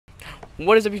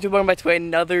What is up, YouTube? Welcome back to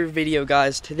another video,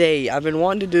 guys. Today, I've been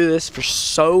wanting to do this for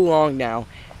so long now,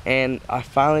 and I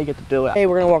finally get to do it. Hey,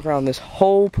 we're gonna walk around this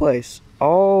whole place,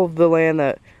 all of the land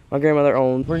that my grandmother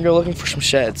owned. We're gonna go looking for some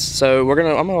sheds. So I'm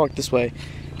gonna walk this way,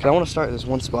 because I want to start at this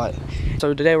one spot.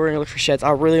 So today we're gonna look for sheds.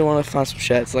 I really want to find some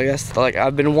sheds.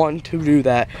 I've been wanting to do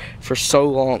that for so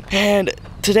long, and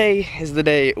today is the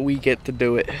day we get to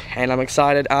do it, and I'm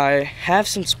excited. I have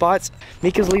some spots.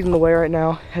 Mika's leading the way right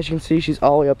now. As you can see, she's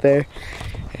all the way up there.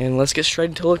 And let's get straight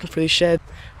into looking for these sheds.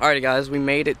 Alrighty, guys, we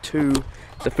made it to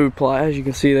the food plot. As you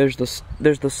can see, there's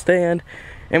the stand,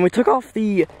 and we took off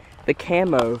the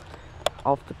camo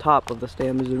off the top of the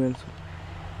stand. Zoom in.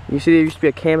 You see, there used to be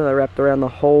a camo that wrapped around the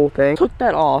whole thing. Took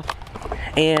that off,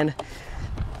 and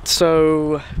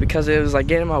so because it was like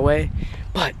getting in my way.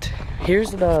 But here's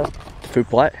the food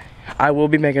plot. I will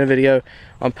be making a video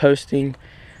on posting.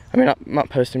 I mean, not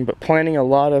posting, but planting a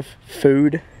lot of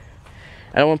food.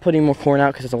 I don't want to put any more corn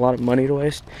out because it's a lot of money to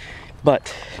waste.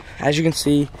 But as you can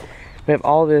see, we have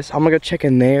all this. I'm gonna go check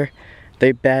in there.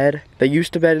 They bed. They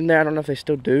used to bed in there. I don't know if they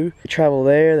still do. They travel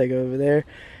there. They go over there.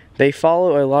 They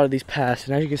follow a lot of these paths,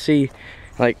 and as you can see,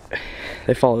 like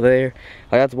they follow there.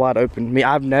 Like that's wide open.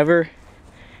 I've never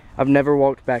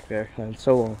walked back there in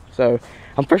so long. So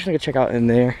I'm first gonna check out in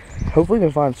there. Hopefully we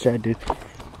can find a shed, dude.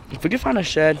 If we can find a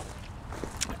shed,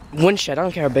 one shed, I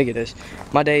don't care how big it is.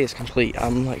 My day is complete.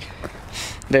 I'm like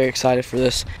very excited for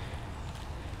this.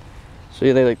 So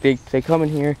yeah, they come in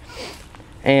here,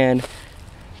 and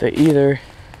they either,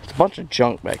 it's a bunch of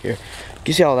junk back here. You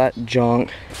can see all that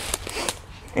junk,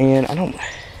 and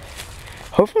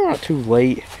hopefully we're not too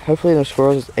late. Hopefully no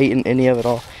squirrels has eaten any of it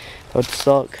all. That would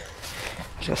suck.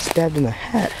 I just got stabbed in the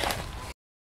head.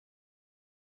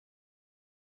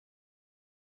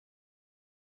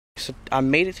 So I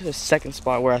made it to the second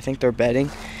spot where I think they're bedding,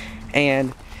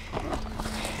 and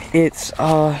it's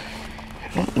I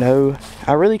don't know.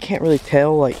 I really can't really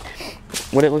tell like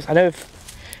what it looks. I know if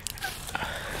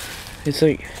it's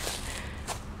like,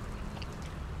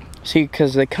 see,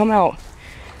 because they come out.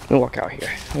 Let me walk out here.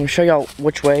 I'm gonna show y'all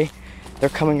which way they're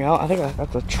coming out. I think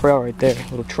that's a trail right there, a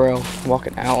little trail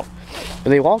walking out.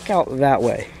 But they walk out that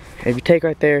way. And if you take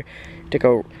right there, take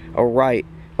a right.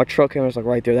 My trail camera's like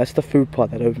right there. That's the food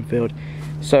plot, that open field.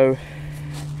 So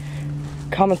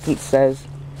common sense says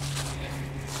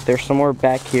they're somewhere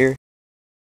back here.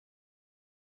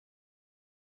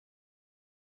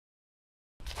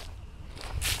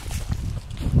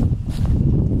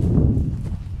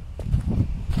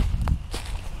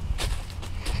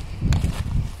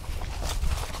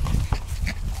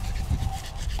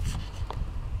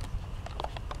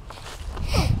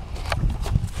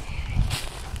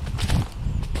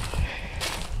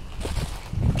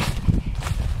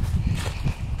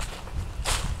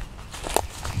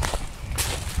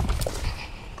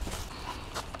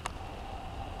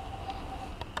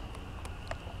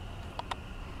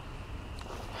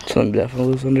 Something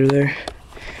definitely loose under there.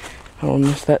 I don't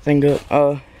mess that thing up.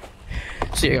 So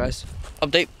yeah, guys,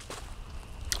 update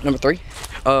number 3.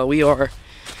 We are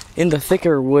in the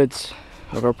thicker woods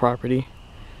of our property,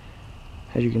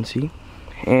 as you can see,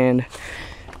 and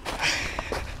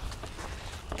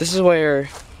this is where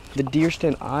the deer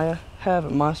stand I have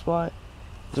at my spot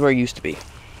is where it used to be.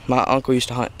 My uncle used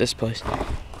to hunt this place.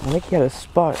 I think he had a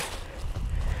spot,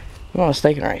 if I'm not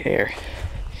mistaken, right here.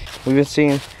 We've been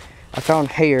seeing. I found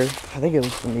hair. I think it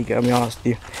was Tamika. I'll be honest with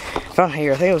you. I found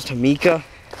hair. I think it was Tamika.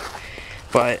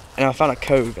 And I found a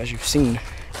cove, as you've seen.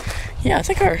 Yeah, I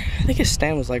think his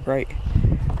stand was like right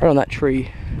on that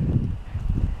tree,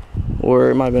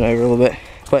 or it might have been over a little bit.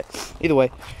 But either way,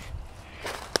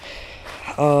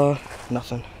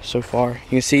 nothing so far. You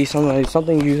can see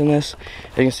something using this.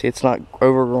 You can see it's not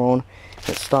overgrown.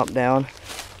 It's stomped down,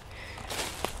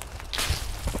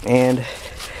 and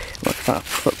look, found a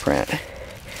footprint.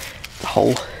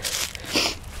 Hole.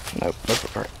 Nope, no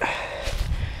footprint.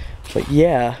 But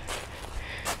yeah,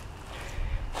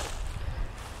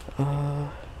 I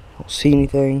don't see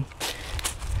anything.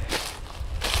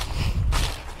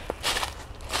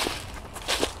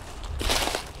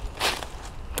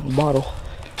 Bottle.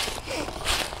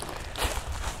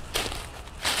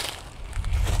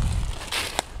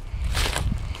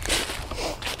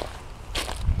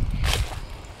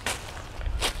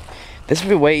 This would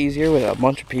be way easier with a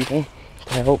bunch of people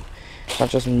to help. Not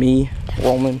just me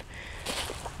roaming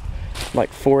like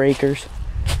 4 acres,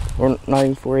 or not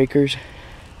even 4 acres.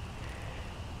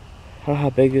 I don't know how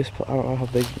big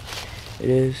it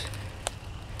is,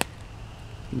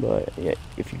 but yeah,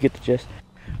 if you get the gist.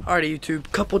 Alrighty, YouTube,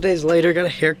 couple days later, got a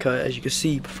haircut, as you can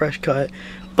see, fresh cut.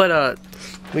 But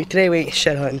today we ain't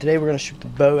shed hunting. Today we're gonna shoot the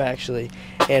bow, actually.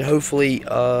 and hopefully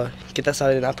get that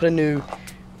sighted in. I put a new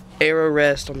arrow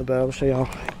rest on the bow. I'll show y'all.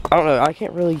 I don't know, I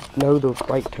can't really know the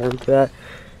right term for that.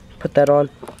 Put that on.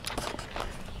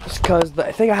 Just because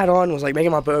the thing I had on was like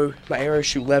making my arrow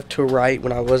shoot left to right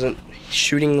when I wasn't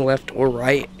shooting left or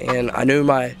right, and I knew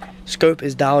my scope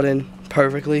is dialed in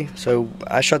perfectly, so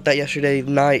I shot that yesterday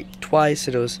night twice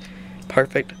and it was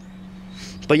perfect.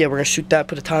 But yeah, we're gonna shoot that,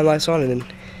 put a time lapse on, and then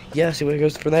yeah, see where it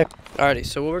goes from there. Alrighty,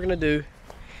 so what we're gonna do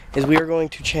is we are going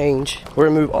to change. We're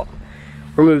gonna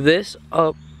move this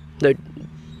up.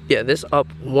 This up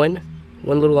one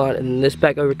little line, and then this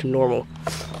back over to normal.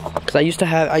 Cause I used to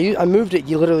have, I moved it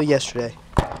literally yesterday,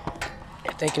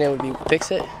 thinking it would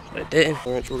fix it, but it didn't.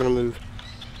 Alright, so we're gonna move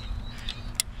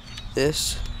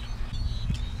this.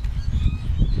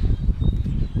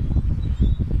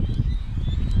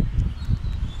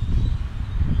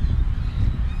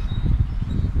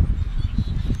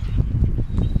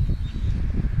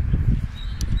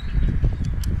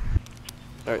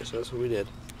 Alright, so that's what we did.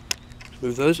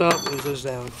 Move those up, move those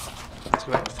down. Let's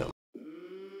go back to film.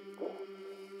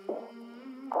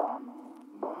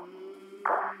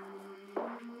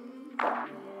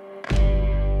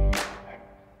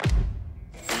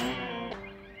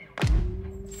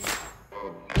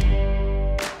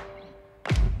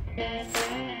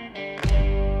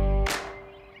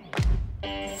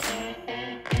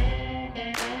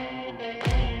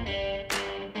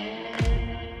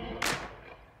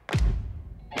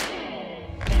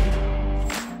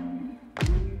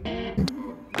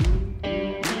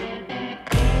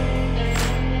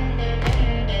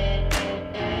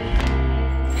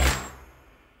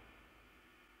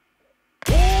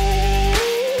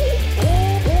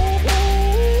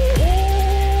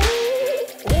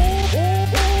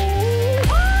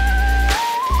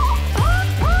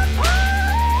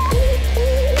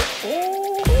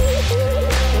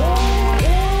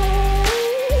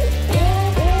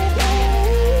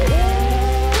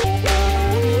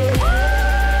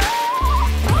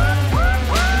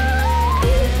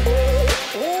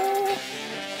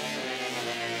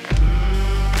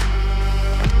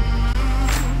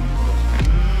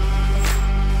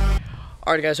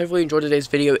 Alright guys, hopefully you enjoyed today's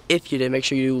video. If you did, make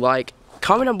sure you like,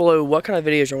 comment down below what kind of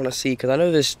videos you want to see, because I know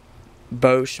this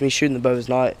me shooting the bow is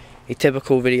not a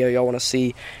typical video y'all want to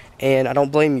see, and I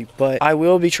don't blame you, but I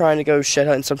will be trying to go shed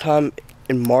hunting sometime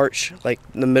in March, like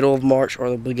the middle of March or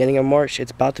the beginning of March.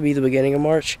 It's about to be the beginning of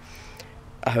March.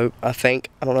 I think.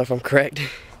 I don't know if I'm correct.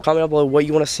 Comment down below what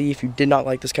you want to see if you did not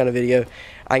like this kind of video.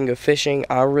 I can go fishing.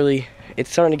 It's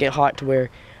starting to get hot to where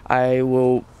I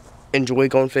will enjoy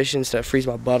going fishing instead of freeze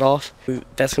my butt off.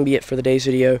 That's gonna be it for the day's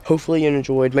video. Hopefully you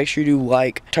enjoyed. Make sure you do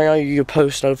like, turn on your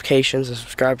post notifications, and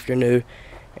subscribe if you're new,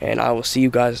 and I will see you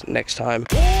guys next time.